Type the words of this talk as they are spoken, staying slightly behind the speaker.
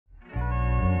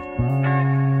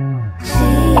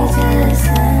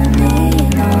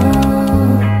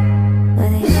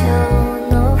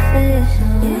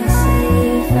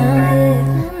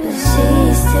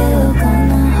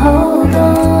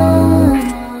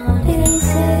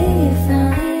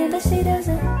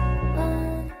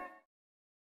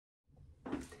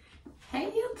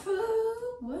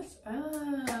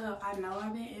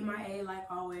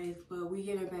be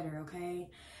getting better, okay?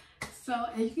 So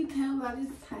as you can tell by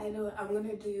this title, I'm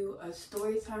gonna do a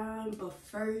story time, but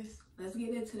first let's get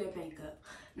into the makeup.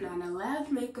 Now the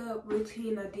last makeup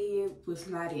routine I did was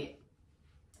not it.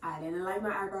 I didn't like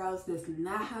my eyebrows. That's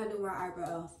not how I do my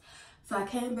eyebrows. So I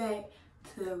came back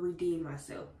to redeem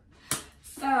myself.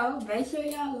 So make sure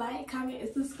y'all like, comment,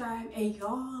 and subscribe. And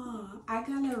y'all, I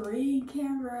got a Ring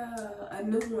camera, a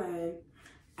new one.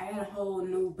 I got a whole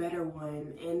new better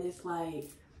one, and it's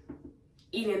like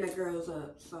eating the girls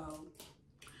up. So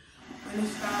I'm gonna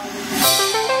start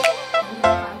with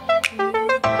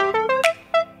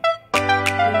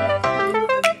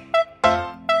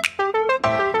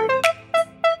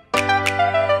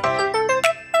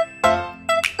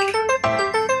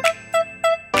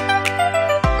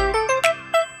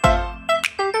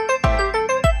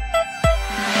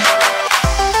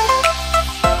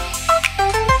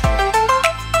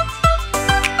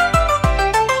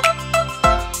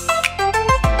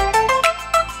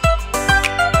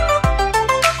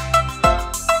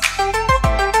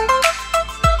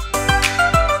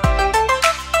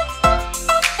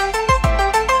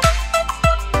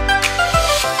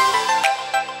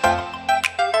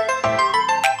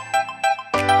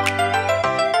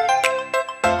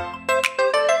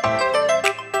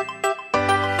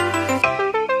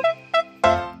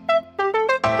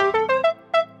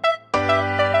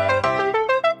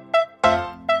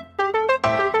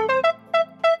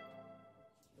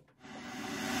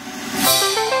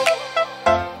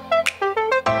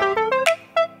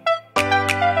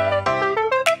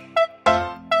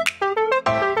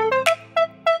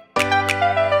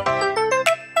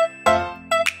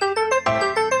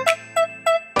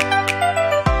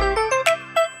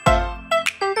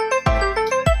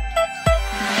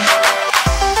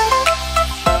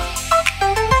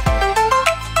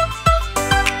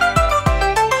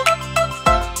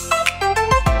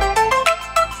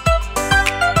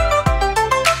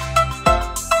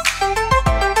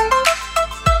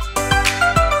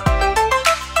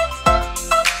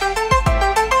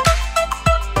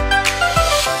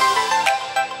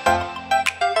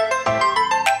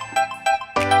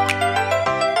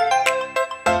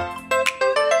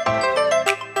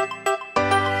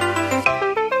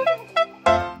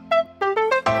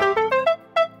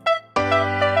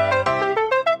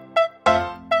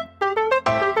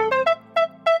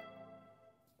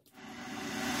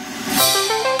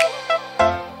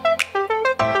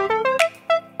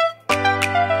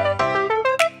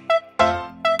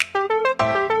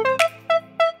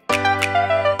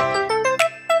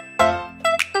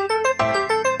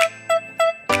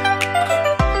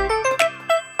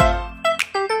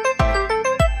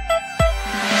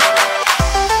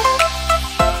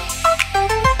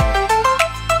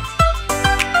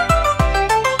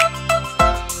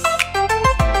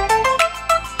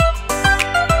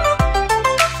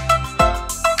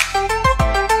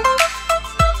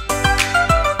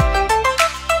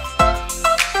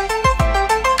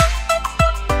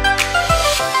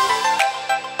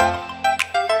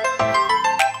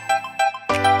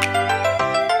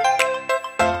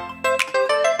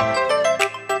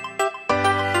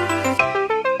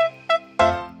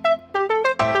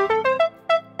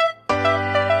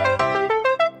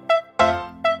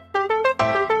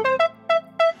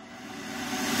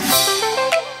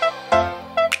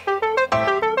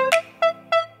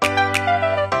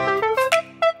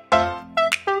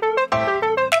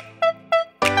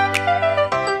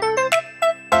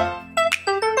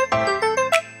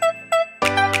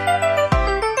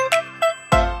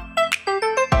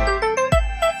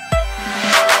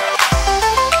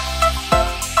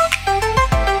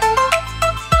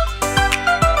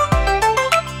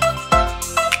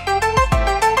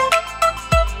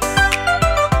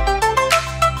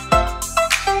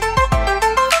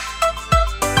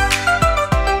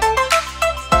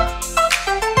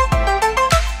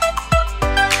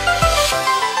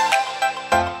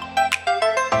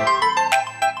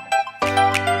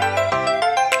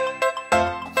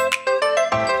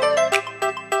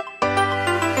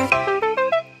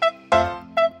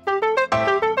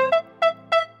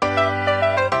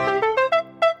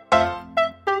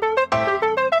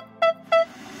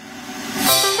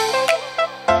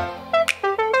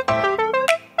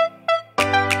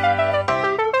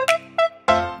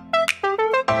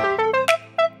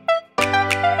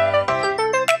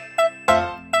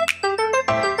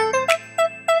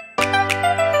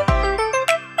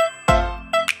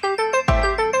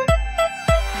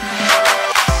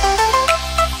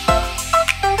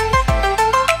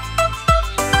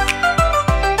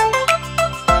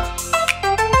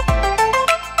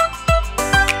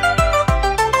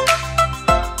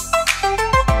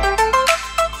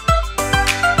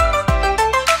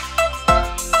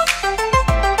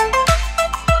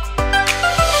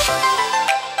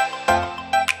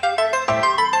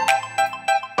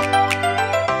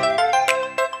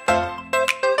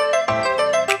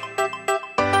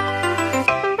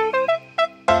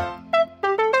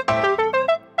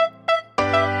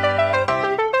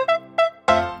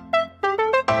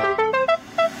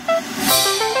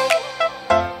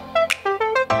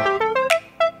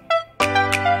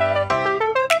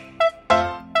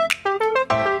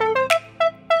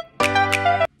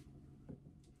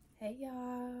Hey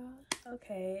y'all.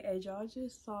 Okay, as y'all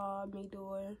just saw me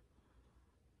doing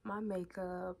my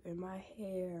makeup and my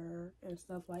hair and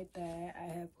stuff like that, I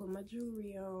have put my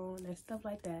jewelry on and stuff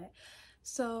like that.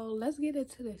 So let's get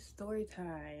into the story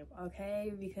time,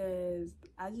 okay? Because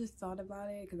I just thought about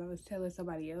it because I was telling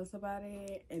somebody else about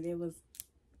it and it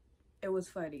was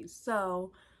funny.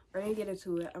 So we're gonna get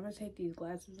into it. I'm gonna take these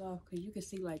glasses off because you can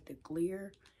see like the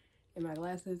glare in my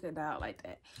glasses and I don't like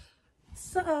that.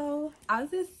 So I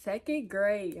was in 2nd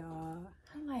grade, y'all.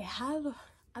 I'm like,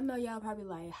 I know y'all probably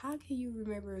like, how can you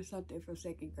remember something from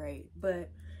 2nd grade? But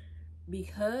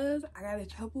because I got in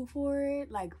trouble for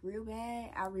it, like real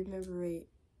bad, I remember it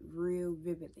real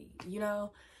vividly, you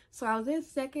know? So I was in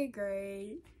 2nd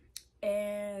grade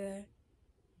and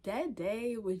that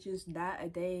day was just not a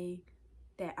day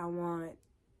that I want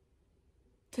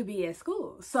to be at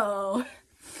school. So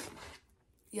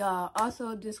y'all,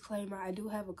 also disclaimer, I do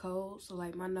have a cold, so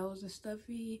like my nose is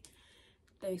stuffy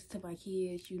thanks to my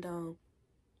kids, you know,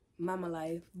 mama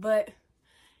life, but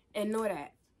ignore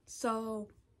that. So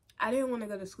I didn't want to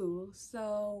go to school,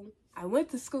 so I went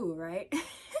to school, right?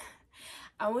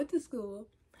 I went to school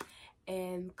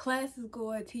and class is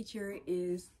going, teacher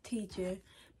is teaching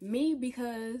me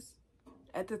because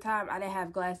at the time I didn't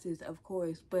have glasses, of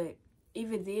course, but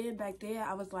even then, back then,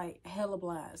 I was like hella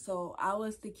blind. So I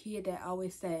was the kid that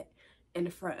always sat in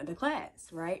the front of the class,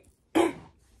 right?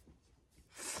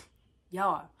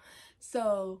 Y'all.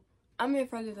 So I'm in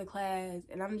front of the class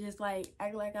and I'm just like,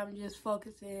 acting like I'm just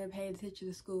focusing, paying attention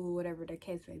to school, whatever the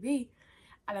case may be.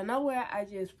 Out of nowhere, I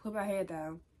just put my head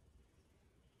down.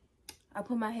 I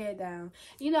put my head down.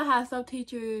 You know how some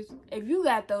teachers, if you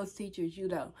got those teachers, you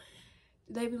know,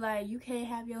 they be like, you can't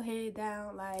have your head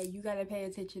down, like you gotta pay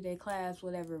attention in class,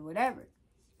 whatever, whatever.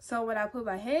 So when I put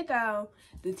my head down,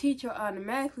 the teacher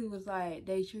automatically was like,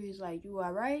 Daytri's like, you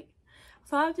all right?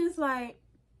 So I'm just like,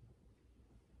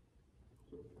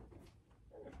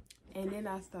 and then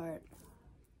I start.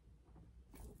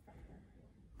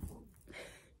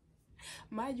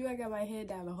 Mind you, I got my head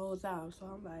down the whole time, so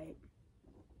I'm like,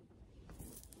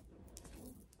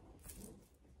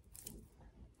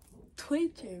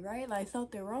 twitching, right? Like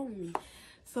something wrong with me.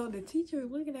 So the teacher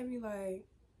was looking at me like,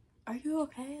 are you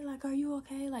okay? Like, are you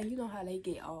okay? Like, you know how they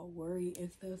get all worried and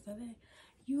stuff. So they,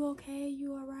 you okay?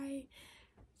 You all right?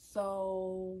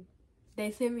 So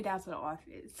they sent me down to the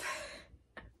office.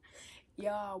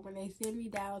 Y'all, when they sent me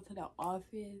down to the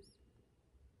office,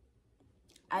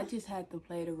 I just had to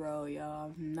play the role,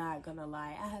 y'all. I'm not gonna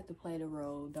lie. I had to play the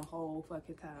role the whole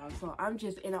fucking time. So I'm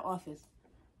just in the office.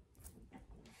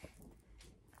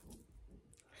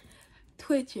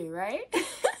 Twitching, right?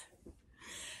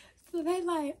 So they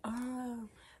like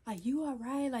you all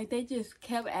right? Like they just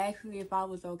kept asking me if I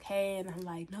was okay, and I'm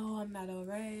like, no, I'm not all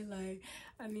right. Like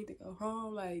I need to go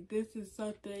home. Like this is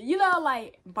something, you know,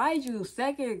 like mind you,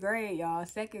 2nd grade, y'all,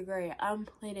 2nd grade. I'm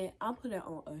putting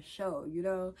on a show, you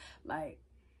know, like,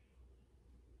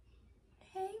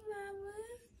 hey mama,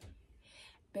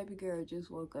 baby girl just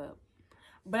woke up,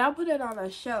 but I put it on a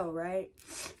show, right?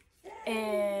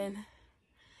 And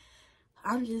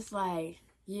I'm just like,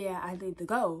 yeah, I need to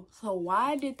go. So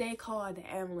why did they call the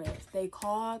ambulance? They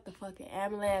called the fucking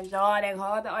ambulance, y'all. They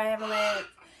called the ambulance.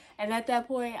 And at that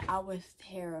point, I was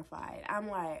terrified. I'm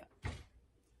like,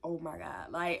 oh my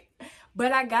God. Like,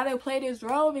 but I gotta play this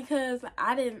role because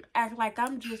I didn't act like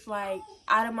I'm just like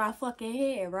out of my fucking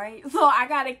head, right? So I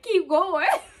gotta keep going.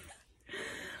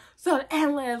 So the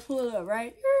ambulance pulled up,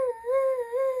 right?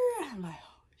 I'm like,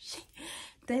 oh shit.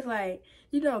 They like,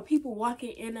 you know, people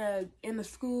walking in a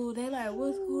school, they like,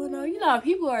 what's going on? You know,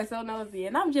 people are so nosy,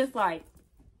 and I'm just like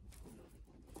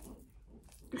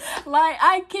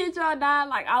I kid y'all not,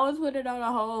 like I was putting on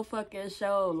a whole fucking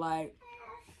show, like.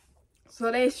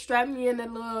 So they strapped me in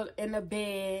the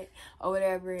bed or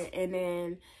whatever, and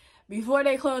then before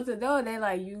they close the door, they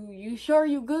like, you sure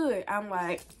you good? I'm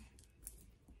like,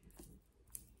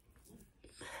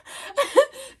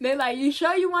 they like, you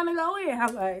sure you want to go in?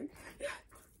 I'm like.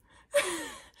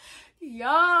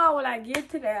 Yo, when I get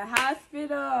to the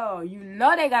hospital, you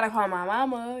know they gotta call my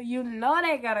mama. You know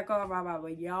they gotta call my mama.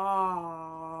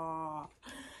 Y'all.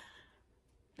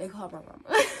 They called my mama.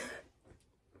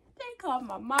 They called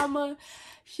my mama.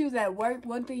 She was at work.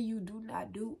 One thing you do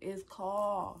not do is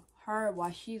call her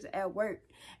while she's at work.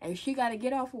 And she gotta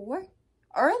get off of work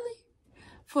early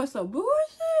for some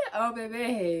bullshit. Oh,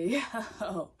 baby.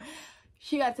 Yo.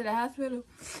 She got to the hospital.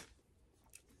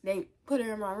 They put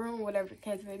her in my room, whatever the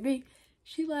case may be.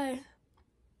 She like,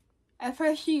 at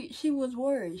first she was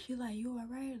worried. She like, you all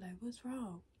right? Like, what's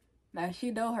wrong? Now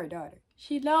she know her daughter.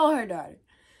 She know her daughter.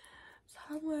 So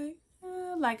I'm like,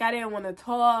 like I didn't want to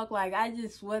talk. Like I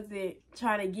just wasn't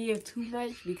trying to give too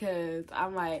much because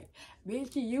I'm like,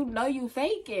 bitch, you know you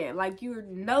faking. Like you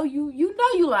know you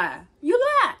lie. You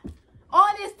lie. All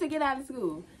this to get out of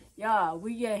school. Y'all,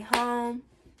 we get home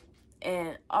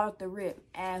and off the rip,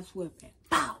 ass whipping.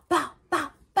 Bow, bow,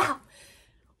 bow, bow.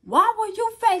 Why would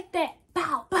you fake that?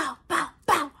 Bow, bow, bow,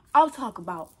 bow. I'm talking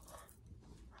about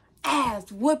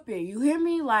ass whipping. You hear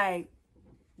me? Like,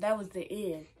 that was the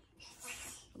end.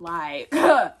 Like,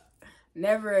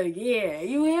 never again.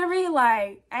 You hear me?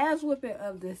 Like, ass whipping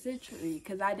of the century.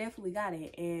 Because I definitely got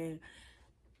it. And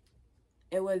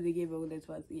it wasn't given when it's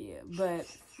supposed to give. But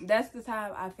that's the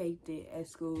time I faked it at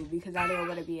school. Because I didn't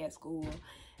want to be at school.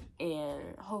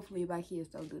 And hopefully my kids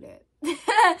don't do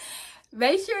that.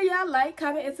 Make sure y'all like,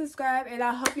 comment, and subscribe. And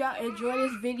I hope y'all enjoy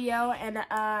this video. And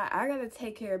I gotta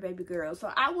take care of baby girl.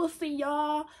 So I will see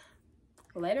y'all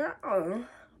later on.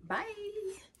 Bye.